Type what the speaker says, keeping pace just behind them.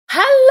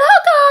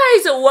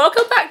guys,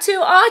 welcome back to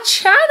our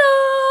channel.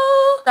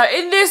 Now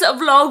in this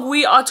vlog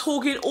we are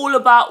talking all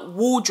about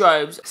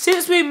wardrobes.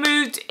 Since we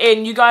moved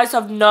in, you guys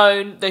have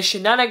known the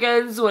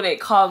shenanigans when it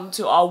comes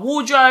to our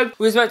wardrobe.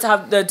 We was meant to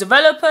have the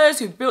developers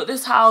who built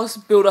this house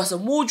build us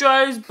some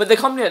wardrobes, but the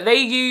company that they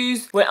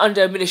used went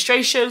under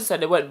administration, so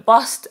they went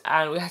bust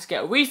and we had to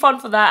get a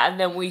refund for that. And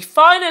then we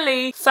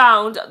finally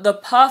found the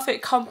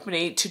perfect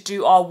company to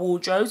do our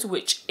wardrobes,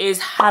 which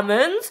is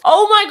Hammonds.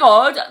 Oh my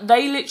god,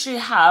 they literally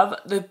have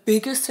the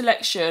biggest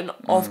selection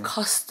of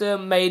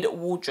custom made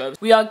wardrobes.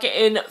 We are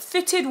getting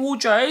fitted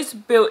wardrobes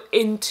built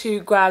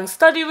into Gran's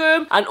study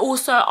room, and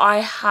also I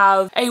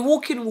have a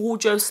walk-in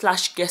wardrobe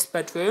slash guest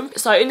bedroom.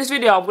 So in this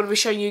video I'm going to be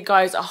showing you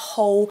guys a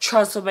whole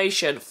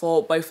transformation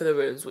for both of the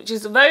rooms, which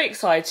is very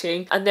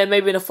exciting. And then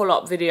maybe in a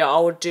follow-up video I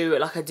will do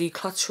like a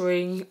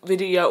decluttering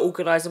video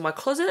organising my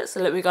closet,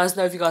 so let me guys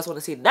know if you guys want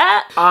to see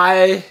that.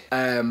 I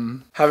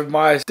am having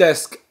my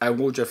desk and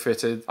wardrobe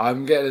fitted.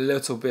 I'm getting a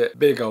little bit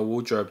bigger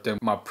wardrobe than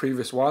my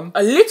previous one.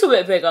 A little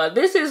bit bigger.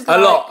 This is like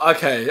a lot.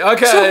 Okay.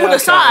 Triple the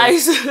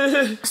size.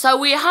 So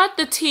we had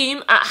the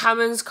team at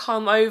Hammonds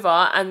come over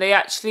and they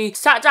actually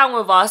sat down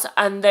with us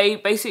and they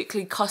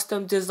basically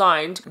custom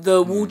designed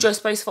the wardrobe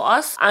space for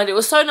us. And it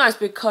was so nice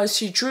because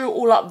she drew it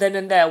all up then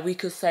and there. We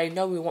could say,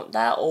 no, we want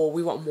that, or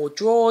we want more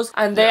drawers.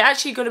 And they're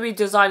actually going to be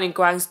designing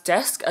Gran's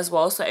desk as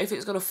well, so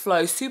everything's going to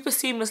flow super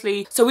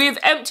seamlessly. So we've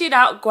emptied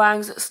out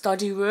Gran's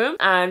study room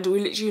and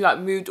we literally like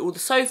moved all the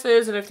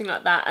sofas and everything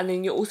like that. And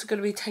then you're also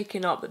going to be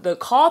taking up the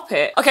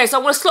carpet. Okay, so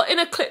I'm going to slot in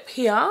a clip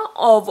here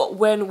of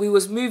when we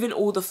was moving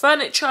all the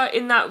furniture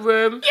in that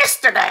room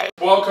yesterday.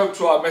 Welcome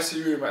to our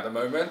messy room at the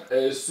moment.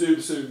 It is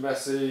super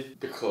messy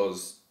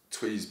because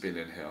Twee's been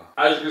in here.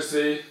 As you can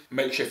see,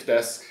 makeshift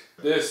desk.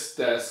 This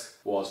desk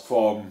was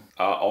from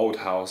our old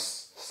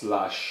house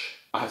slash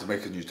I had to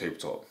make a new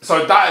tabletop.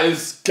 So that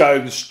is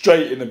going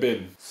straight in the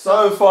bin.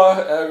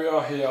 Sofa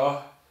area here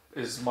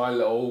is my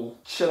little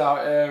chill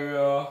out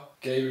area,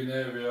 gaming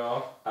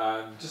area,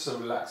 and just a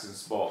relaxing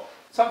spot.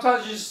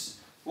 Sometimes you just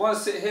want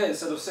to sit here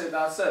instead of sitting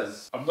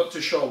downstairs. I'm not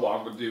too sure what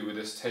I'm going to do with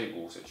this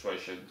table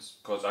situations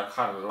because I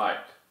kind of like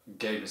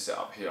gaming set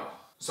up here.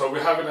 So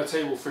we're having a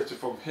table fitted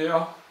from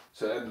here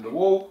to the end of the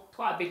wall.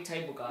 Quite a big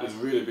table, guys. It's a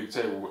really big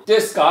table.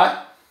 This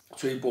guy,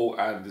 Twee bought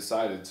and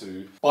decided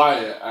to buy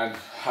it and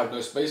have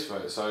no space for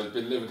it. So he's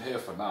been living here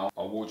for now.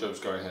 Our wardrobe's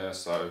going here,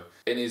 so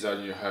it needs our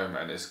new home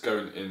and it's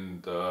going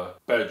in the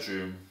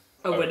bedroom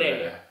over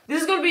there.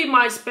 This is going to be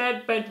my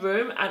spare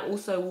bedroom and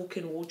also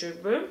walk-in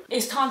wardrobe room.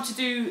 It's time to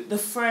do the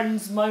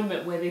Friends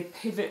moment where they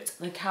pivot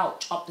the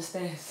couch up the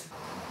stairs.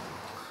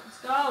 Let's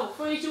go.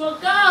 3, 2,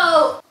 1,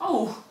 go!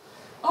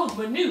 Oh,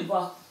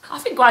 maneuver. I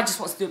think Gran just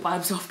wants to do it by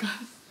himself, guys.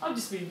 I'm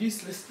just being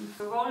useless.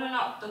 We're rolling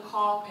up the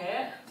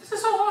carpet. This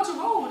is so hard to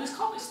roll. This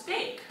carpet's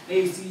thick.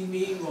 They see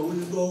me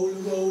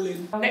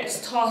rolling.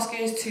 Next task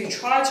is to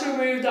try to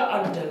remove the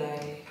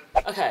underlay.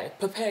 Okay,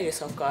 prepare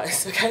yourself,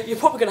 guys, okay? You're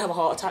probably gonna have a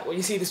heart attack when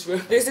you see this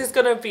room. This is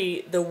gonna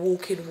be the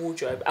walk-in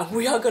wardrobe, and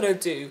we are gonna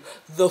do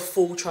the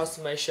full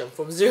transformation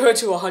from 0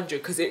 to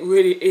 100, because it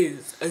really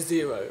is a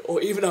 0,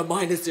 or even a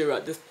 -0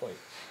 at this point.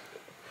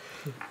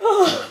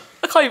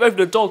 I can't even open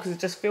the door because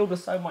it's just filled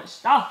with so much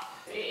stuff.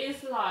 It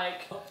is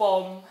like a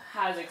bomb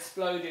has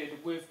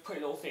exploded with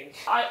Pretty Little Thing.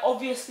 I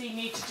obviously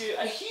need to do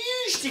a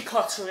huge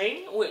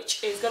decluttering,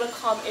 which is going to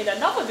come in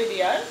another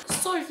video.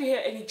 Sorry if you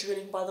hear any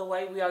drilling, by the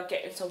way. We are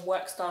getting some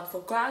works done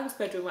for Gran's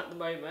bedroom at the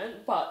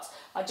moment, but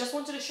I just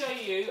wanted to show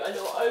you a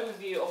little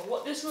overview of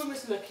what this room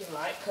is looking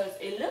like, because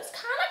it looks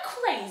kind of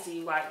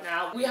crazy right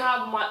now. We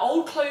have my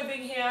old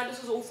clothing here.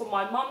 This is all from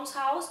my mum's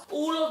house.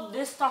 All of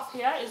this stuff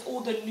here is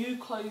all the new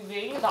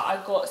clothing that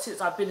I got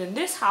since I've been in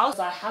this house.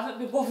 I haven't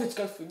been bothered to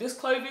go through this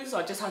clothing, so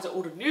I just had to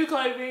order new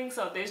clothing.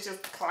 So there's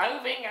just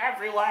clothing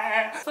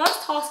everywhere.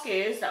 First task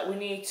is that we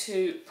need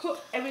to put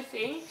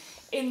everything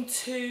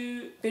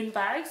into bin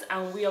bags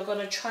and we are going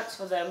to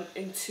transfer them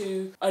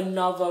into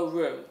another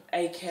room,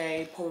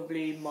 aka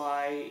probably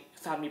my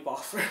family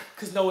bathroom,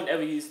 because no one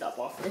ever used that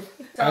bathroom.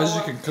 So, as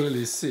you can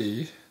clearly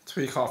see,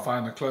 Twee can't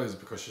find her clothes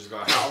because she's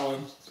got a hat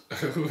on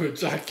with a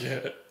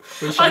jacket.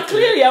 I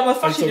clearly am a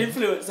fashion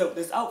influencer with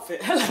this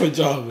outfit. Hello.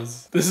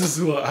 Pajamas. This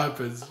is what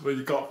happens when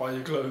you can't find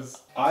your clothes.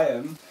 I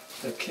am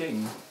the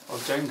king of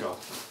Jenga.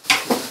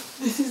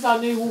 This is our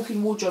new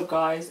walk-in wardrobe,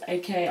 guys,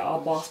 aka our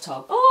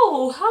bathtub.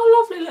 Oh, how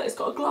lovely. Look, it's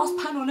got a glass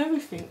panel and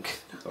everything.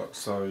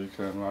 So you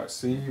can like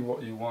see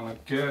what you want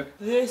to get.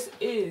 This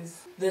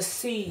is the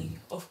sea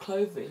of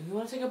clothing. You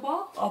want to take a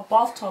bath? Our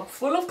bathtub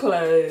full of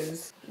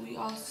clothes. We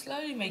are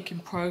slowly making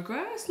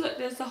progress. Look,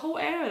 there's the whole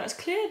area that's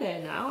clear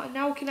there now, and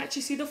now we can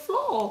actually see the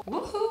floor.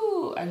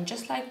 Woohoo! And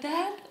just like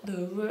that,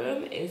 the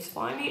room is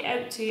finally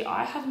empty.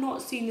 I have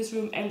not seen this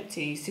room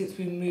empty since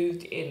we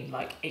moved in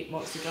like 8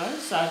 months ago,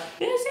 so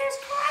this is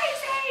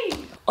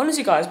crazy!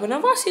 Honestly, guys,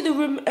 whenever I see the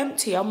room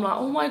empty, I'm like,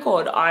 oh my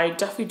god, I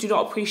definitely do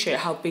not appreciate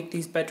how big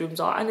these bedrooms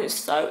are, and it's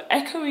so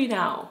echoey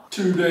now.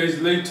 2 days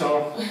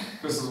later,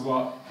 this is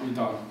what we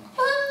done.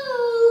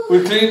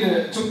 We cleaned it.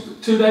 It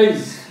took 2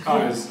 days,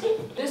 guys.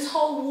 This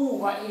whole wall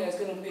right here is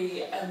going to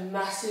be a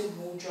massive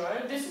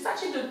wardrobe. This is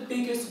actually the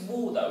biggest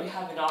wall that we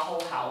have in our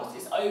whole house.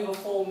 It's over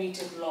 4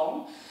 meters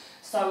long.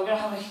 So we're going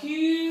to have a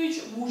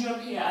huge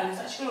wardrobe here, and it's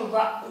actually going to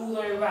wrap all the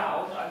way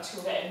around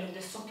until the end of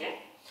this socket.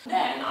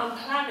 Then I'm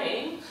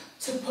planning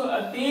to put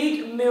a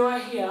big mirror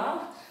here.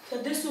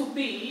 So this will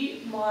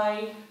be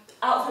my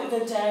outfit of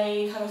the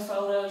day, kind of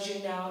photos,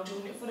 you know,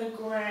 doing it for the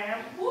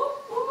gram. Whoop,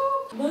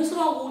 whoop. Most of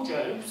our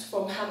wardrobes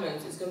from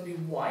Hammonds is going to be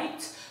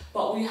white,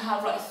 but we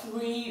have like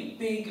 3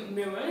 big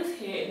mirrors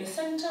here in the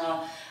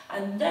centre,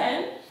 and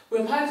then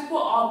we're planning to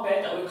put our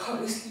bed that we're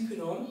currently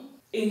sleeping on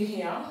in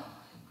here.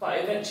 But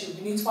eventually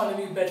we need to find a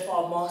new bed for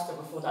our master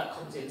before that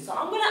comes in. So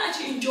I'm going to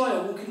actually enjoy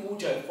a walk-in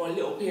wardrobe for a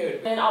little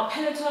period. Then our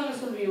Peloton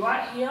is going to be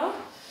right here.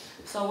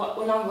 So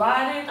when I'm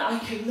riding, I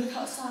can look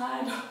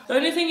outside. The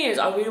only thing is,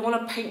 I really want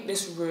to paint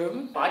this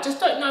room, but I just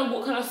don't know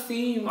what kind of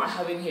theme I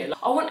have in here. Like,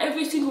 I want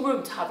every single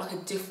room to have like a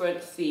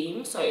different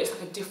theme, so it's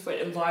like a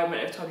different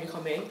environment every time you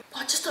come in.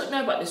 But I just don't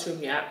know about this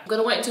room yet. I'm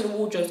going to wait until the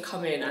wardrobes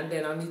come in, and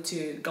then I need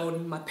to go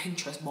in my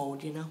Pinterest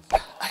mode, you know.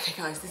 Okay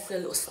guys, this is a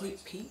little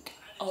sneak peek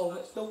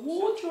of the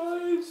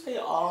wardrobes. They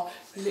are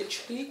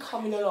literally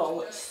coming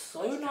along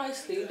so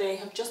nicely. They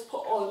have just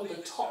put on the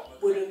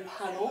top wooden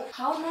panel.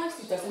 How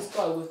nicely does this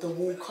go with the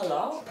wall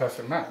colour?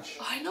 Perfect match.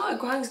 I know,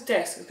 Grang's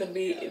desk is going to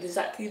be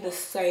exactly the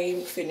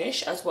same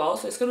finish as well,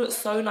 so it's going to look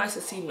so nice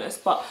and seamless.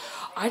 But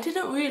I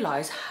didn't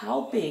realise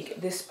how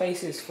big this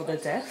space is for the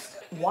desk.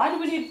 Why do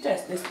we need a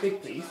desk this big,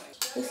 please?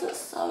 This looks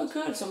so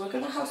good. So we're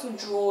going to have some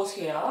drawers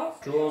here.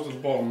 Drawers at the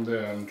bottom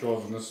there and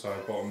drawers on this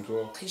side, bottom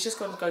drawer. He's just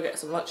going to go get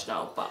some lunch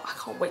now, but I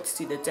can't wait to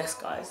see the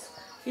desk, guys.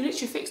 He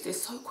literally fixed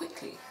this so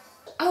quickly.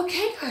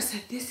 Okay, guys, so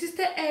this is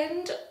the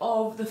end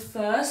of the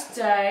first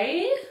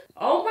day.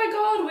 Oh my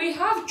god, we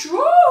have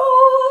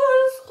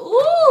drawers.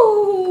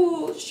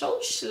 Ooh,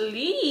 so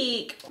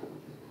sleek.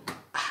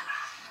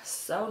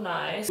 So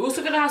nice. We're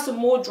also going to have some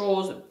more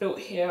drawers built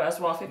here as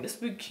well. I think this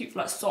would be cute for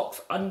like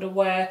socks,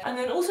 underwear. And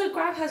then also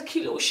Graham has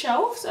cute little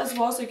shelves as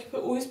well, so you can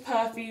put all his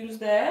perfumes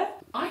there.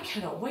 I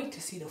cannot wait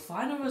to see the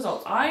final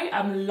results. I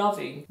am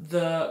loving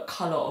the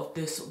colour of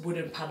this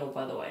wooden panel,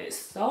 by the way. It's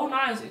so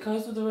nice. It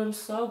goes with the room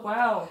so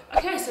well.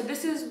 Okay, so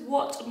this is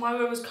what my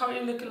room is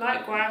currently looking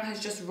like. Graham has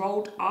just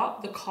rolled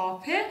up the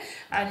carpet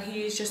and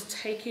he is just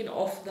taking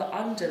off the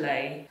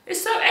underlay.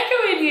 It's so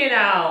echoey in here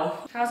now.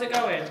 How's it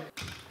going?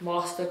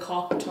 Master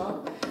carpenter.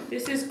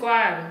 This is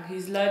Graham.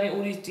 He's learning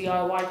all these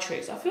DIY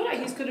tricks. I feel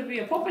like he's going to be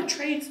a proper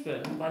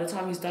tradesman by the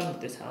time he's done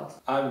with this house.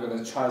 I'm going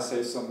to try to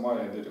save some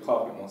money and do the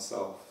carpet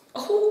myself.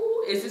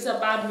 Oh, is this a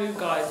bad move,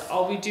 guys?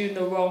 Are we doing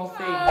the wrong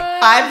thing?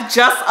 I've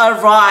just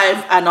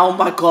arrived and oh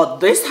my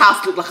god, this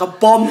house looked like a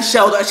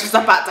bombshell that she's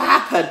about to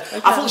happen.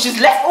 Okay. I thought she's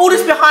left all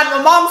this behind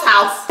my mum's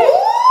house.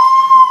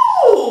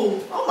 Ooh!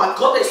 Oh my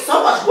god, there's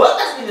so much work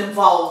that's been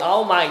involved.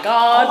 Oh my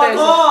god. Oh my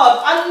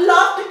god, I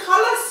love the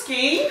colour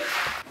scheme.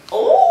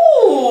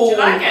 Oh! Do you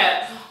like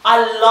it? I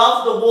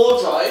love the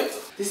wardrobe.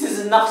 This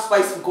is enough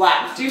space for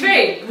Graham. Do you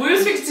think? We were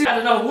fixing to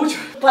add another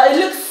wardrobe. But it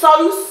looks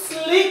so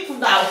sleek from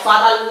the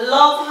outside. I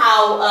love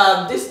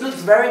how this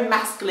looks very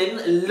masculine.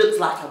 It looks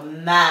like a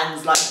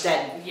man's like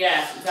den.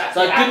 Yeah,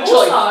 exactly. So and good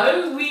choice.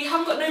 Also, we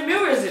haven't got no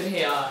mirrors in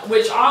here,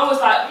 which I was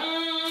like,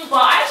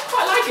 but I actually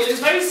quite like it.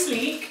 It's very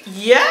sleek.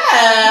 Yeah,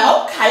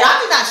 okay. I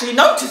didn't actually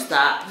notice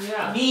that.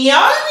 Yeah. The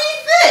only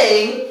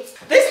thing,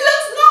 this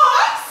looks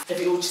nice. If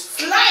it was just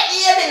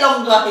slightly a bit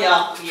longer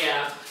here.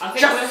 Yeah. I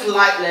think just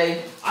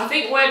slightly. I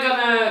think we're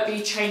gonna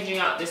be changing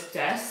out this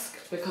desk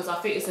because I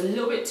think it's a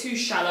little bit too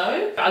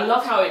shallow. I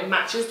love how it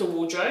matches the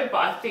wardrobe, but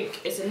I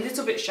think it's a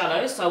little bit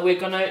shallow, so we're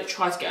gonna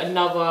try to get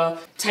another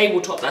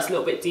tabletop that's a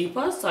little bit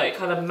deeper, so it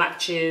kind of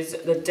matches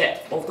the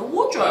depth of the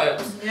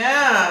wardrobe.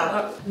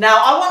 Yeah. Now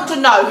I want to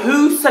know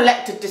who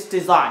selected this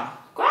design.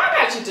 Graham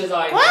actually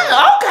designed it.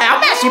 Well, okay,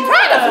 I'm actually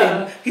proud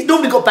of him. He's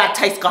normally got bad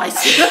taste, guys.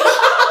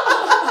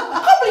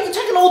 I can't believe you're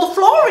taking all the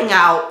flooring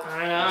out.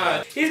 I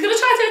know. He's gonna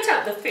try to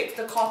attempt to fix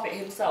the carpet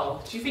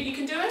himself. Do you think you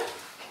can do it?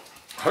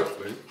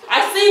 Hopefully.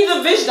 I see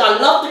the vision. I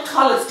love the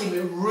colour scheme.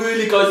 It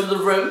really goes with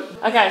the room.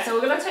 Okay, so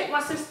we're gonna take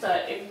my sister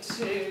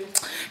into...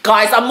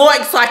 Guys, I'm more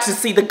excited to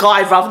see the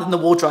guy rather than the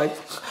wardrobe.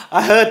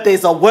 I heard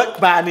there's a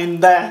workman in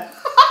there.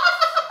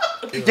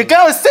 You're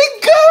gonna sing,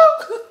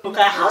 girl?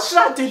 Okay, how should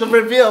I do the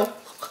reveal?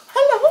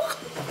 Hello.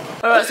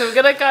 Alright, so we're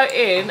gonna go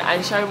in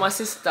and show my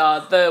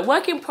sister the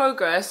work in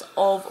progress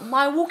of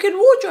my walk-in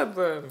wardrobe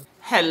room.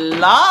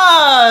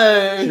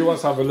 Hello. She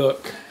wants to have a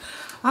look.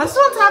 I just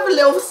want to have a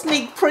little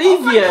sneak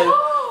preview.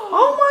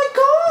 Oh my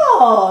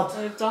god.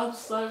 They've done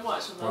so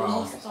much from the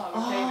last time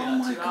we came Oh in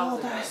my 2 hours god,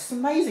 ago. that's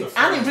amazing.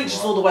 And it reaches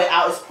all the way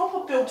out. It's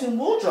proper built-in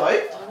wardrobe.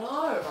 I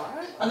know,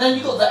 right? And then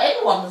you've got the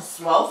end one as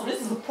well, so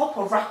this is a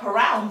proper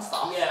wrap-around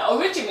stuff. Yeah,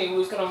 originally we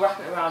was going to wrap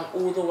it around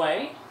all the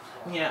way.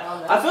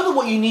 Yeah. I feel that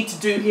what you need to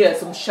do here is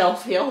some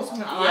shelf here or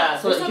something like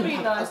that, so that you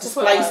can have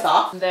display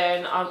stuff. And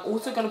then I'm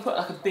also going to put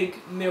like a big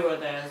mirror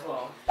there as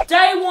well.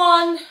 Day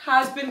 1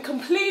 has been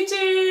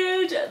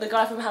completed. The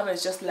guy from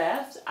Hammonds just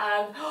left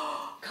and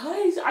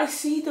guys, I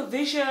see the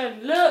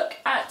vision. Look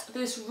at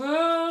this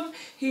room.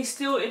 He's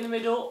still in the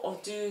middle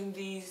of doing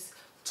these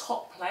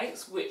top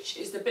planks, which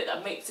is the bit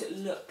that makes it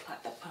look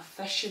like the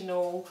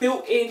professional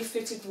built-in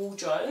fitted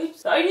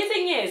wardrobes. The only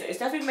thing is, it's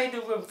definitely made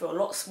the room feel a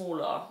lot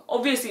smaller.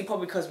 Obviously,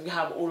 probably because we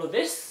have all of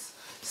this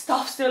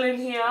stuff still in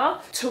here.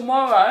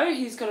 Tomorrow,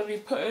 he's going to be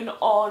putting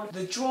on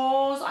the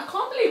drawers. I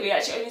can't believe it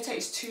actually only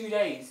takes 2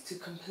 days to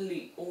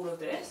complete all of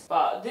this.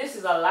 But this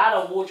is a lot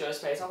of wardrobe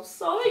space. I'm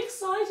so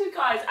excited,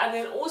 guys. And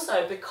then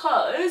also,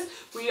 because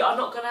we are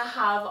not going to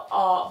have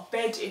our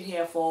bed in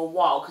here for a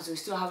while, because we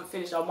still haven't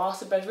finished our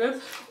master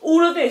bedroom,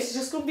 all of this is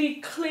just going to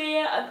be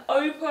clear and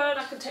open.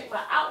 I can take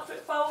my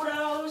outfit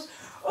photos.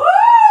 Ooh,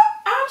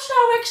 I'm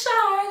so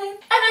excited.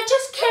 And I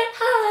just can't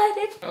hide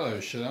it. Hello,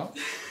 Chanel.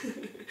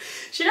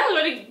 Chanel's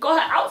already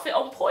got her outfit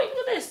on point.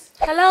 Look at this.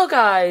 Hello,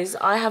 guys.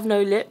 I have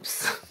no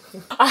lips.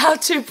 I have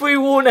to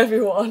pre-warn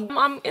everyone.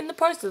 I'm in the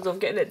process of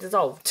getting it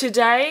dissolved.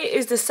 Today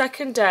is the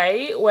second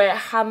day where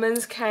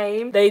Hammonds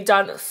came. They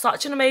done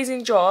such an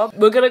amazing job.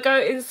 We're going to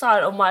go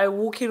inside of my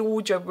walk-in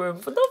wardrobe room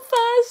for the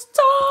first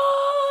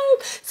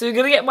time. So we're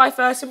going to get my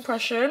first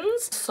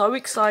impressions. So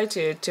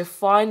excited to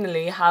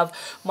finally have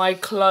my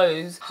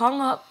clothes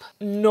hung up,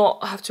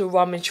 not have to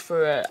rummage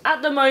through it.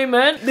 At the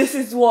moment, this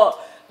is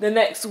what the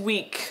next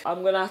week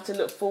I'm gonna have to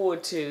look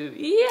forward to.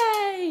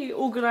 Yay!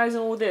 Organising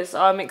all this.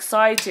 I'm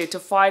excited to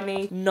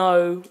finally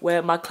know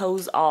where my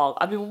clothes are.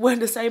 I've been wearing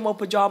the same old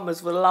pyjamas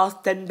for the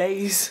last 10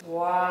 days.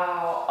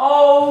 Wow.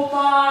 Oh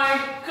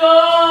my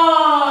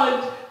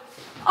god!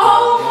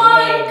 Oh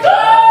my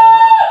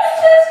god! This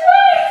is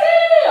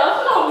crazy! I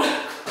feel like I'm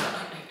gonna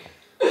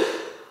cry.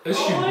 It's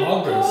oh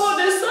humongous. My god,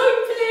 they're so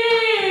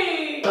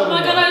big! Oh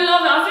my god, I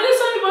love it. I feel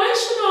so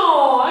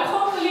emotional. I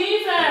can't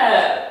believe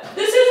it.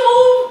 This is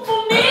all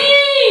for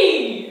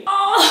me!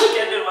 Oh, I'm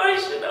getting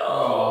emotional.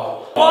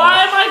 Oh.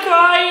 Why am I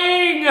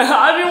crying?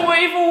 I've been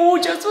waiting for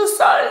wardrobes for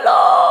so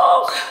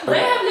long. They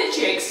have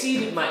literally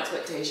exceeded my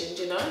expectations,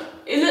 you know?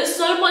 It looks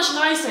so much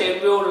nicer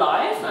in real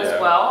life as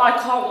well. I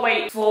can't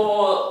wait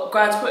for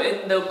Gran to put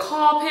in the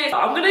carpet.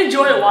 I'm going to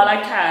enjoy it while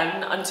I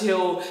can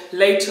until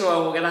later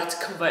on we're going to have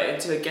to convert it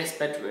into a guest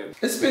bedroom.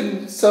 It's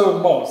been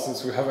 7 months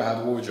since we haven't had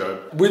a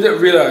wardrobe. We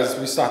didn't realise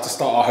we started to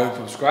start our home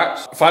from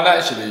scratch.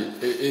 Financially,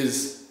 it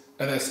is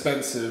an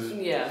expensive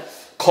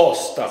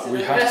cost that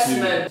we have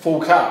to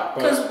fork out.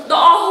 Because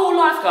our whole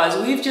life, guys,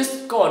 we've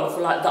just gone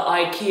for like the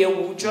IKEA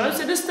wardrobe.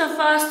 So this is the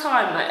first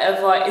time like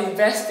ever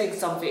investing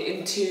something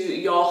into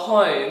your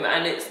home,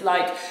 and it's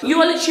like you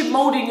are literally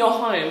moulding your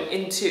home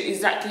into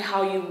exactly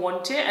how you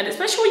want it. And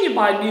especially when you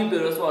buy a new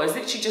build as well, it's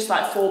literally just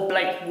like 4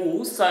 blank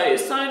walls. So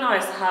it's so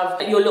nice to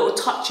have your little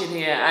touch in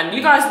here. And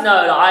you guys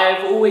know that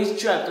I've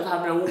always dreamt of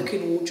having a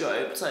walk-in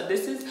wardrobe. So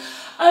this is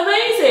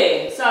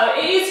amazing. So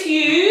it is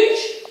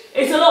huge.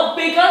 It's a lot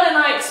bigger than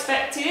I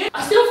expected.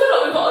 I still feel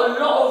like we've got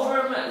a lot of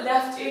room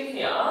left in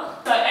here.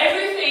 So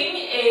everything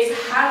is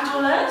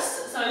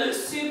handleless, so it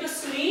looks super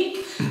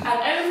sleek, and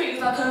everything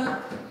is like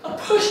a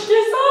push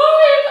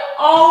design.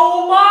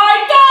 Oh my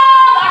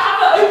god! I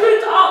haven't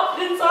opened up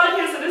inside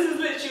here, so this is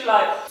literally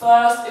like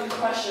first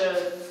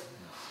impressions.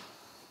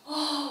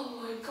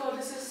 Oh my god,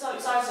 this is so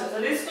exciting. So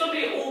this is going to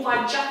be all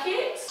my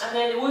jackets, and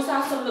then we also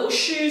have some little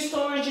shoe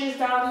storages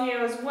down here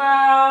as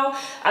well.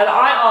 And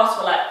I asked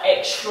for like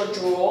extra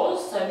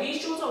drawers, so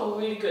these drawers are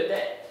really good.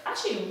 They're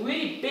actually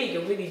really big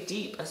and really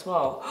deep as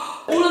well.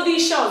 All of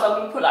these shelves I'm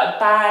going to put like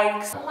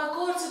bags. Oh my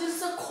god, so this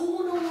is a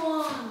corner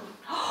one.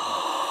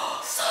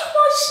 So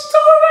much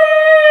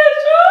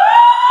storage!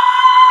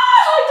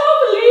 I can't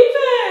believe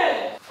it!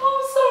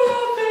 I'm so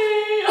happy!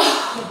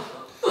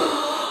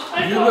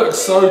 You look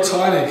so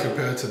tiny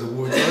compared to the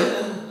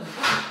wardrobe.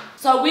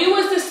 So we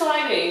was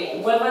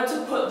deciding whether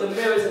to put the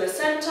mirrors in the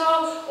centre,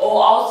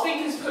 or I was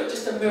thinking to put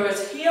just the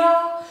mirrors here.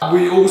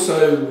 We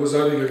also was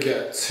only going to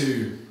get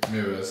 2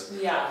 mirrors.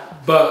 Yeah.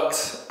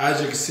 But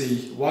as you can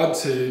see, 1,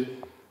 2,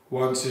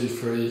 1, 2,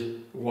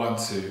 3, 1,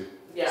 2.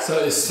 Yeah. So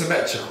it's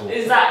symmetrical.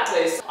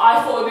 Exactly. So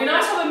I thought it would be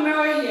nice to have a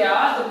mirror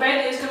here. The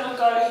bed is going to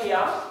go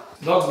here.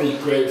 Not be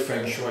great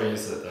feng shui,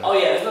 is it though? Oh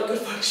yeah, it's not good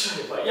feng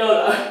shui, but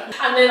YOLO.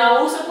 And then I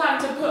also plan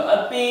to put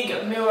a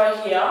big mirror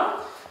here,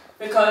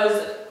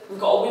 because we've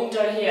got a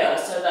window here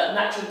so that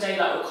natural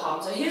daylight will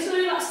come. So here's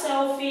going to be like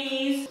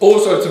selfies.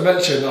 Also to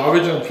mention, our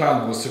original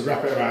plan was to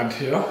wrap it around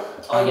here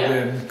and yeah.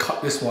 then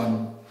cut this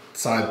one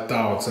side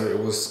down so it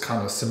was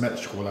kind of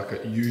symmetrical, like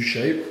a U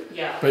shape.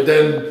 Yeah. But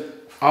then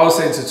I was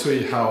saying to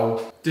Thuy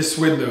how this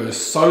window is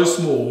so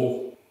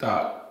small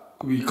that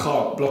we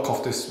can't block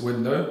off this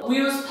window.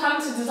 We was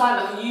planning to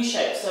design like a U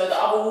shape so the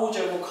other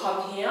wardrobe will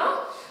come here.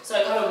 So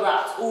it kind of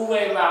wraps all the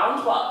way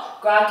around,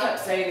 but Gran kept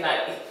saying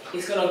that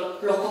it's going to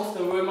block off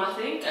the room, I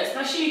think.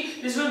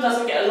 Especially, this room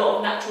doesn't get a lot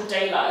of natural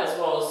daylight as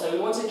well, so we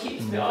want to keep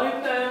this bit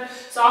open.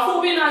 So I thought it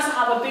would be nice to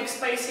have a big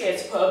space here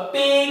to put a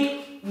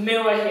big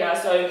mirror here.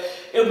 So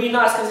it would be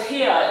nice, because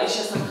here it's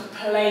just like a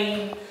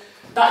plain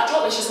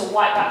backdrop, it's just a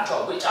white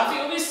backdrop, which I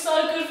think will be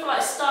so good for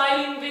like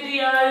styling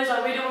videos.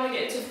 I really want to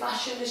get into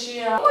fashion this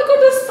year. Oh my god,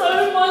 there's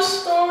so much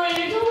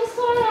storage. I'm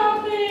so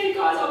happy,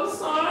 guys, I'm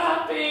so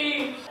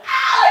happy. Look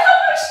how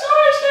much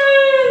storage there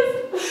is.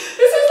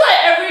 This is like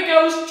every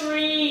girl's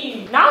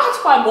dream. Now I have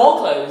to buy more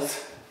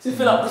clothes. to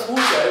fill up this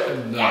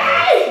wardrobe. No.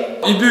 Yay!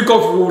 If you go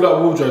through all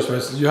that wardrobe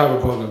space, you have a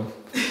problem.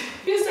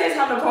 Who says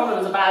having a problem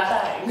is a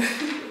bad thing?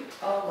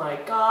 Oh my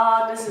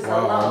god, this is a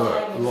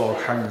lot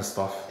of hanging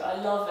stuff.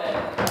 I love it.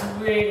 I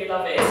really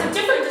love it. It's a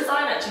different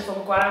design actually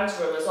from Grand's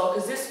room as well,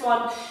 because this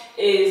one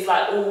is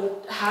like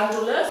all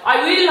handleless.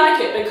 I really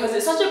like it because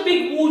it's such a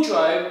big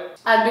wardrobe,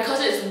 and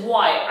because it's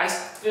white, I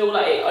feel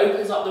like it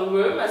opens up the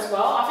room as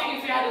well. I think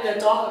if you had it in a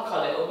darker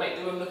colour, it will make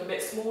the room look a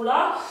bit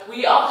smaller.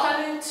 We are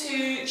planning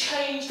to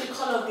change the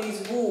colour of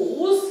these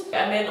walls,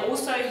 and then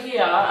also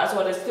here as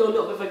well, there's still a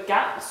little bit of a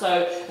gap,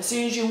 so as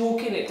soon as you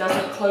walk in, it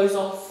doesn't close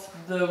off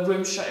the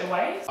room straight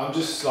away. I'm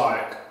just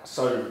like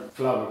so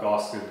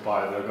flabbergasted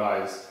by the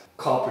guy's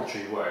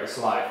carpentry, where it's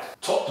like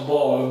top to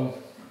bottom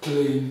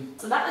clean.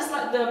 So that is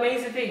like the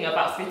amazing thing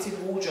about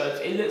fitted wardrobes.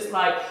 It looks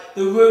like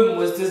the room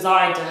was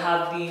designed to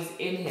have these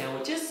in here,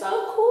 which is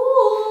so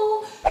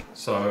cool.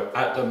 So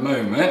at the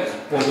moment,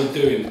 what we're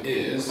doing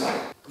is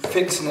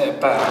fixing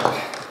it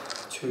back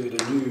to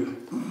the new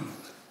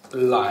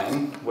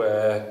line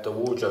where the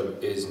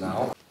wardrobe is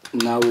now.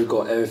 Now we've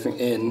got everything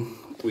in,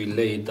 we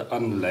laid the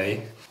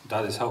underlay.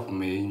 Dad is helping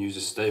me use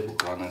a staple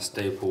gun and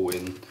staple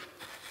in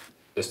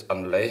this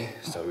underlay.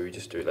 So we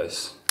just do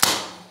this,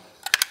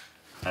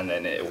 and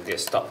then it will get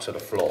stuck to the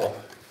floor,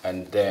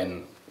 and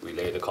then we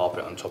lay the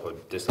carpet on top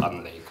of this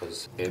underlay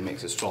because it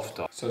makes it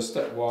softer. So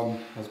step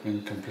one has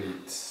been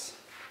complete.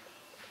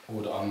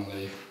 All the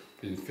underlay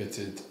been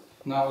fitted.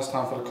 Now it's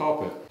time for the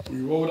carpet.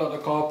 We rolled out the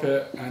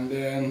carpet and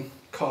then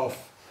cut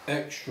off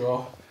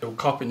extra. The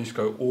carpet needs to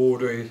go all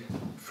the way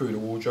through the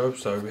wardrobe,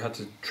 so we had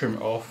to trim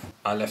it off.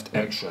 I left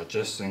extra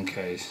just in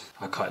case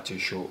I cut it too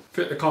short.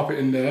 Fit the carpet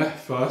in there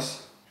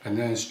first and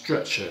then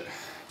stretch it.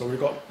 So we've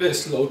got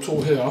this little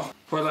tool here.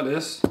 Put it like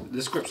this.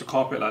 This grips the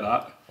carpet like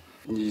that.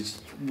 And you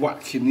just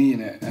whack your knee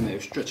in it and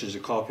it stretches the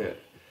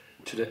carpet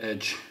to the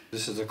edge.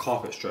 This is a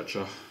carpet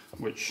stretcher,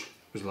 which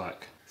was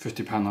like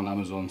 £50 on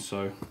Amazon,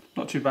 so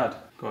not too bad.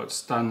 Got a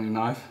Stanley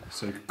knife,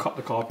 so you can cut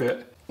the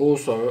carpet.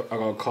 Also, I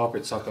got a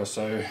carpet sucker,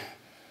 so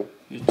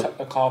you tuck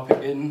the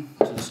carpet in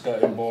to the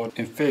skirting board.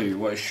 In theory,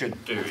 what it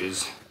should do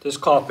is this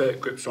carpet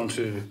grips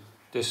onto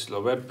this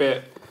little red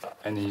bit,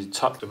 and then you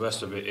tuck the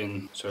rest of it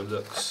in so it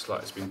looks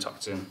like it's been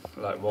tucked in,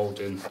 like rolled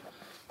in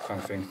kind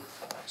of thing.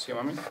 See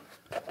what I mean?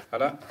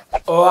 Like that.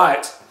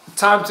 Alright,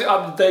 time to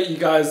update you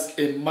guys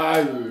in my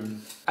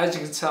room. As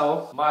you can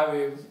tell, my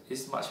room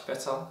is much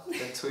better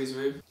than Toy's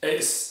room.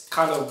 It's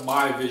kind of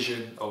my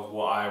vision of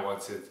what I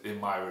wanted in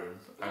my room,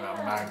 and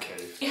a man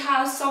cave. It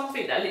has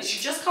something that literally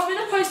just come in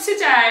the post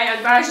today,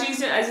 and Guy's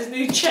using it as his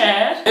new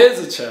chair. It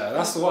is a chair,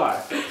 that's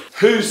why.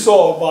 Who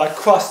saw my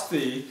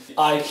crusty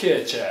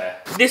IKEA chair?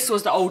 This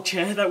was the old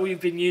chair that we've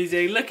been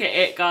using. Look at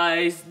it,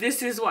 guys.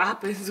 This is what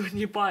happens when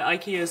you buy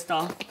IKEA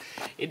stuff.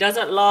 It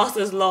doesn't last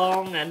as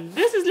long, and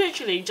this is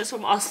literally just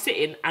from us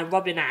sitting and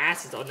rubbing our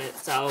asses on it,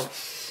 so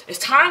it's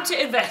time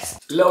to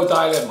invest. Little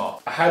dilemma.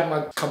 I had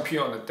my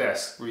computer on the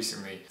desk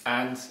recently,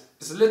 and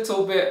it's a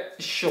little bit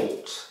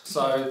short.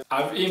 So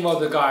I've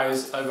emailed the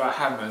guys over at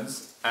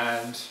Hammonds,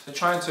 and they're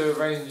trying to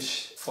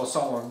arrange for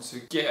someone to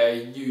get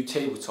a new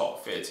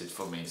tabletop fitted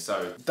for me.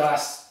 So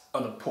that's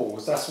on a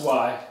pause. That's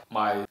why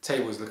my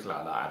table is looking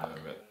like that at the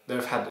moment.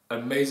 They've had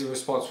an amazing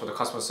response from the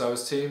customer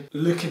service team,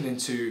 looking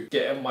into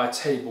getting my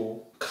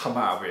table come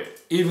out of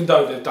it, even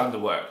though they've done the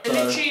work.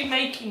 They're literally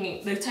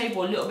making the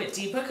table a little bit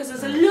deeper because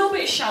it's a little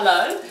bit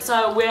shallow.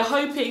 So we're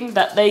hoping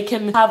that they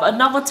can have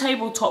another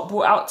tabletop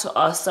brought out to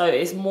us so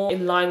it's more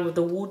in line with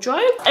the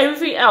wardrobe.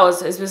 Everything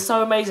else has been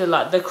so amazing,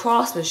 like the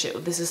craftsmanship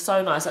of this is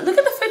so nice. Like, look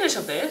at the finish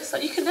of this.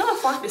 Like, you can never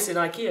find this in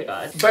IKEA,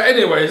 guys. But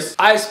anyways,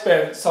 I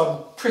spent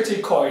some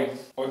pretty coin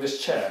on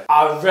this chair.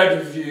 I've read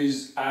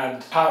reviews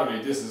and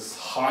apparently this is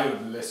high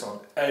on the list on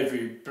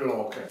every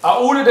blog. I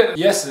ordered it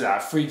yesterday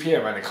at 3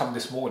 PM and it come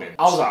this morning.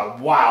 I was like,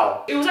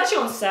 wow. It was actually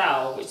on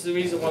sale, which is the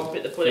reason why I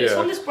bit the bullet. It's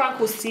from this brand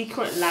called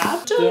Secret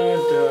Lab.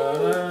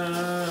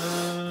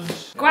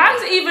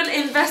 Greg's even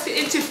invested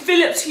into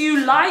Philips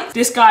Hue lights.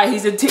 This guy,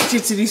 he's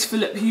addicted to these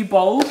Philips Hue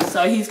bulbs,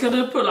 so he's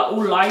gonna put like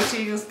all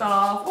lighting and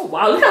stuff. Oh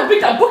wow, look how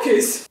big that book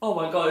is. Oh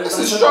my god. It's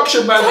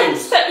instruction manual.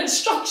 10-step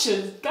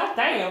instructions. God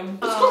damn. It's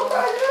got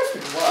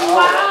everything.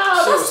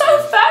 Wow, that's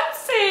so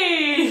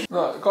fancy.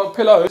 Look, it's got a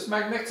pillow. It's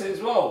magnetic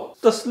as well.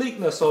 The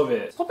sleekness of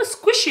it. It's proper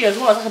squishy as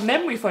well. It's like a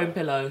memory foam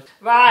pillow.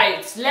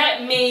 Right,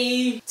 let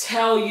me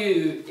tell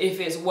you if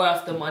it's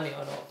worth the money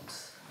or not.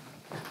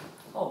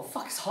 Oh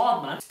fuck, it's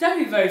hard, man. It's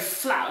definitely very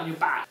flat on your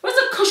back. Where's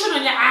the cushion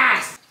on your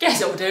ass?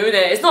 Guess it'll do,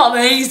 innit? It's not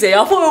amazing.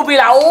 I thought it would be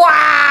like,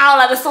 wow,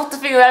 like the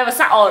softest thing I've ever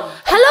sat on.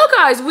 Hello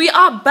guys, we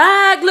are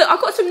back. Look, I've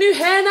got some new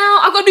hair now.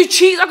 I've got new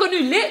cheeks, I've got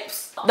new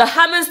lips. The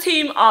Hammonds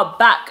team are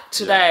back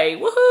today.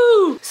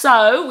 Woohoo!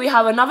 So, we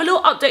have another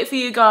little update for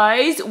you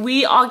guys.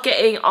 We are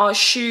getting our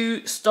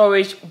shoe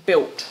storage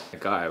built. The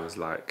guy was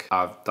like,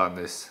 I've done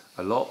this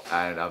a lot,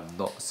 and I've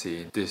not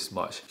seen this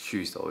much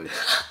shoe storage.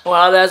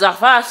 Well, there's a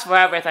first for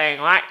everything,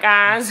 right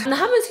guys? And the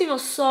Hammonds team are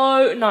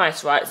so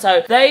nice, right?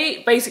 So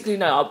they basically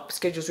know our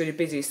schedule's really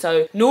busy.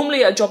 So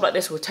normally a job like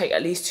this will take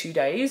at least 2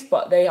 days,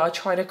 but they are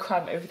trying to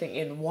cram everything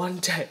in one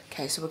day.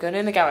 Okay, so we're going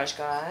in the garage,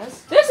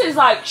 guys. This is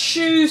like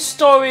shoe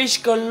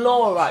storage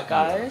galore, right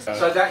guys?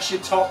 So that's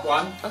your top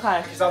one.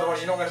 Okay. Because otherwise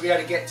you're not going to be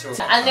able to get to it.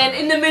 And then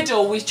in the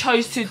middle, we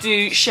chose to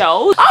do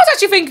shelves. I was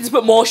actually thinking to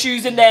put more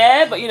shoes in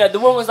there, but you know, the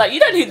woman was like, you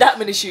don't need that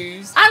many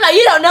shoes. I'm like,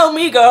 you don't know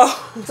me, girl.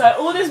 So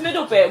all this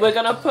middle bit, we're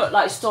gonna put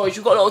like storage.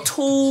 We've got little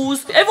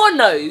tools. Everyone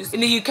knows in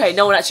the UK,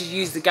 no one actually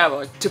uses the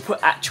garage to put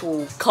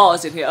actual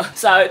cars in here.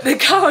 So the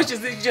garage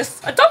is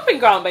just a dumping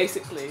ground,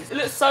 basically. It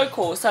looks so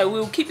cool. So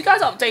we'll keep you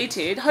guys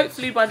updated.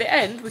 Hopefully by the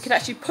end, we can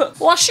actually put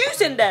all our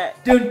shoes in there.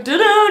 Dun, dun,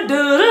 dun,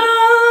 dun,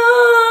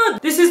 dun.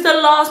 This is the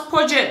last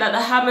project that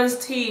the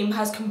Hammonds team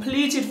has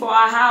completed for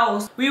our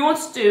house. We want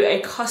to do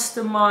a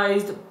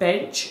customized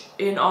bench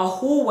in our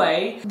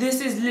hallway.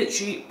 This is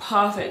literally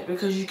perfect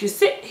because you can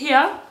sit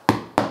here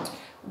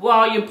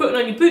while you're putting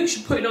on your boots,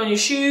 you're putting on your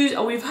shoes,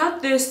 and we've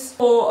had this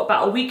for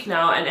about a week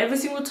now, and every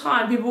single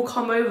time people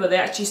come over, they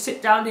actually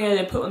sit down here and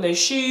they put on their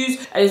shoes.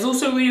 And it's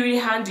also really, really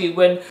handy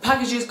when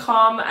packages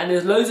come and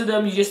there's loads of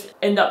them, you just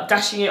end up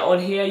dashing it on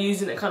here,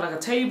 using it kind of like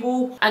a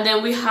table. And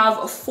then we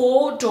have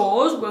 4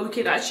 doors where we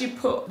can actually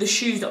put the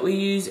shoes that we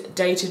use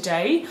day to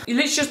day. You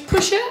literally just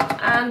push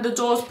it and the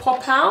doors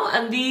pop out,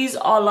 and these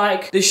are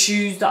like the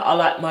shoes that are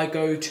like my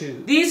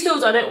go-to. These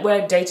heels I don't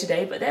wear day to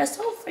day, but they're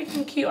so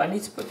freaking cute. I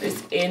need to put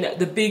this in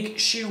the big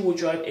shoe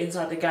wardrobe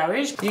inside the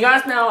garage. You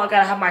guys know I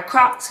gotta have my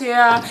Crocs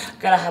here,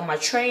 gotta have my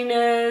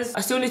trainers.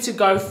 I still need to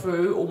go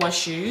through all my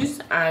shoes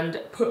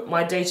and put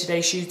my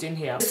day-to-day shoes in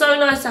here. It's so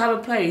nice to have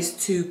a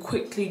place to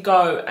quickly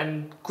go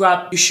and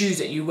grab your shoes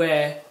that you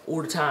wear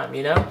all the time,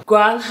 you know.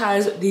 Grant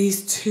has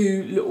these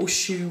 2 little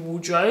shoe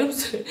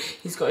wardrobes.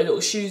 He's got his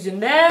little shoes in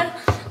there,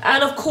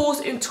 and of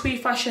course in twee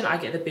fashion I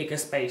get the bigger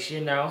space,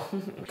 you know,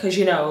 because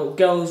you know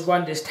girls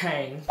run this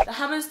tang. The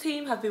Hammonds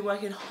team have been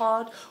working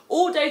hard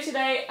all day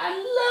today, and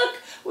look,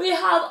 we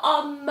have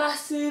a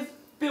massive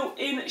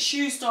built-in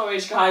shoe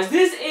storage, guys.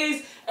 This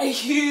is a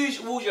huge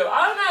wardrobe.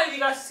 I don't know if you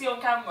guys can see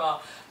on camera,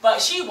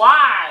 but she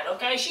wide,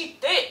 okay, she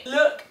thick.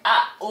 Look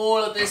at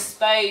all of this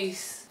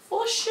space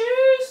for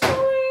shoe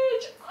storage.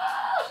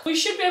 We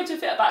should be able to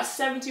fit about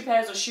 70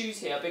 pairs of shoes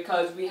here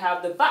because we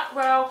have the back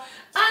rail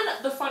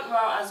and the front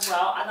rail as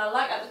well. And I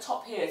like at the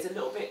top here, it's a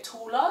little bit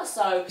taller.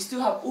 So we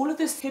still have all of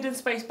this hidden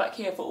space back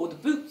here for all the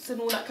boots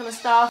and all that kind of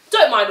stuff.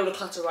 Don't mind all the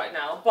clutter right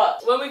now,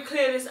 but when we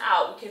clear this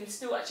out, we can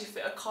still actually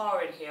fit a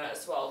car in here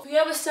as well. If we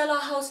ever sell our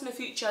house in the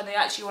future and they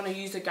actually want to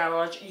use the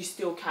garage, you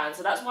still can.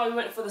 So that's why we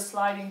went for the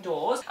sliding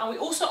doors. And we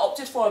also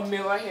opted for a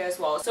mirror here as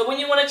well. So when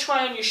you want to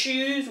try on your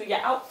shoes or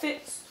your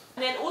outfits.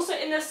 And then also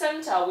in the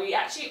centre, we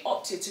actually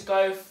opted to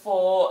go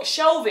for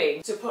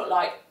shelving to put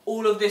like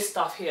all of this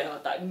stuff here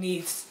that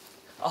needs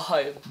a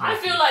home. I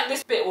feel like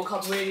this bit will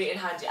come really in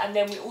handy. And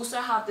then we also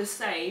have the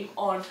same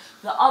on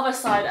the other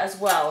side as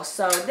well.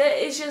 So there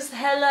is just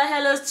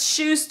hella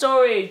shoe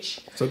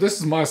storage. So this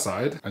is my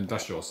side and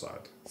that's your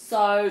side.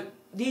 So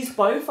these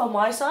both are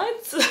my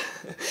sides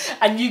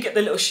and you get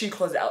the little shoe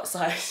closet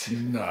outside.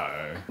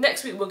 No.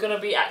 Next week we're going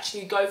to be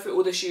actually go through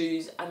all the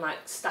shoes and like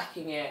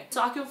stacking it.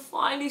 So I can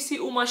finally see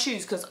all my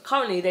shoes because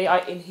currently they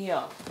are in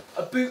here.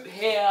 A boot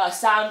here, a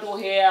sandal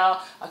here.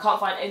 I can't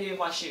find any of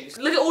my shoes.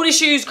 Look at all the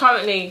shoes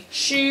currently.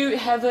 Shoe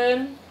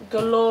heaven,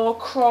 galore,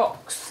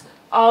 Crocs,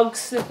 Ugg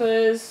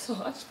slippers.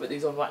 Oh, I just put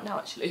these on right now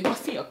actually. My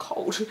feet are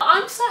cold.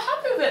 I'm so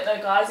happy with it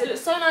though, guys. It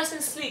looks so nice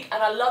and sleek,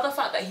 and I love the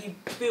fact that he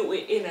built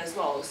it in as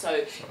well.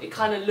 So it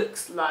kind of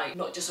looks like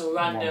not just a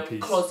random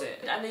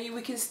closet. And then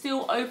we can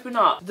still open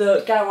up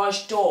the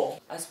garage door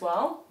as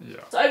well.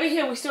 Yeah. So over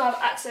here we still have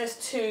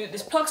access to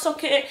this plug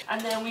socket, and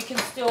then we can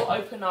still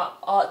open up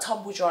our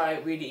tumble dryer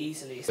really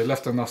easily. They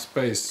left enough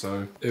space,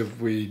 so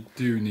if we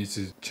do need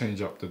to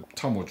change up the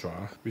tumble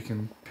dryer, we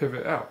can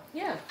pivot out.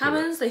 Yeah.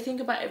 Hammonds, they think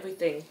about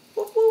everything.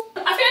 I think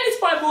I need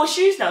to buy more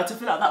shoes now to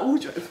fill out that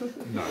wardrobe.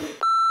 No.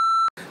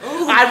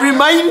 I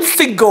remain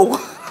single.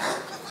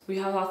 We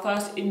have our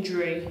first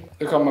injury.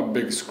 Look at my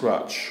big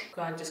scratch.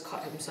 Grant just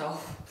cut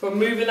himself from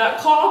moving that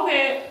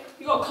carpet.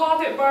 You got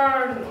carpet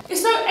burn.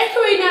 It's so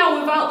echoey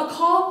now without the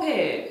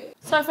carpet.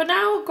 So for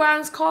now,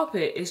 Grant's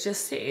carpet is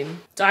just sitting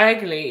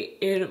diagonally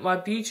in my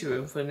beauty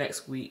room for the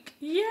next week.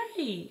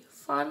 Yay,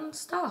 fun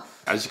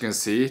stuff. As you can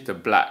see, the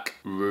black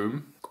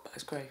room.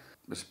 It's grey.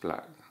 It's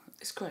black.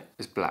 It's grey.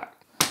 It's black.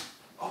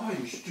 Oh,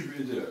 you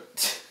stupid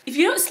idiot. If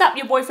you don't slap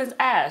your boyfriend's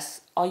ass,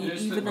 are you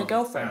even a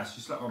girlfriend? Ass,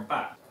 you slapped my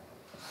back.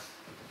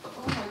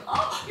 Oh my god.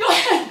 Oh, your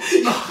head!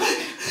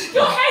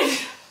 Your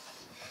head!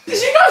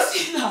 Did you not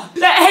see that?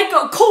 That head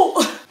got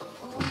caught!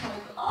 Oh my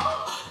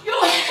god.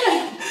 Your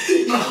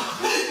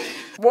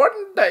head!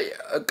 One day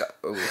ago.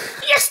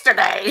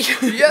 Yesterday!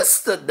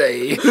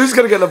 Yesterday! Who's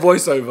gonna get the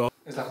voiceover?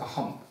 It's like a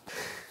hump.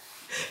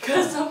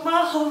 Cause I'm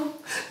my home,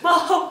 my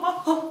home, my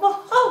home, my home.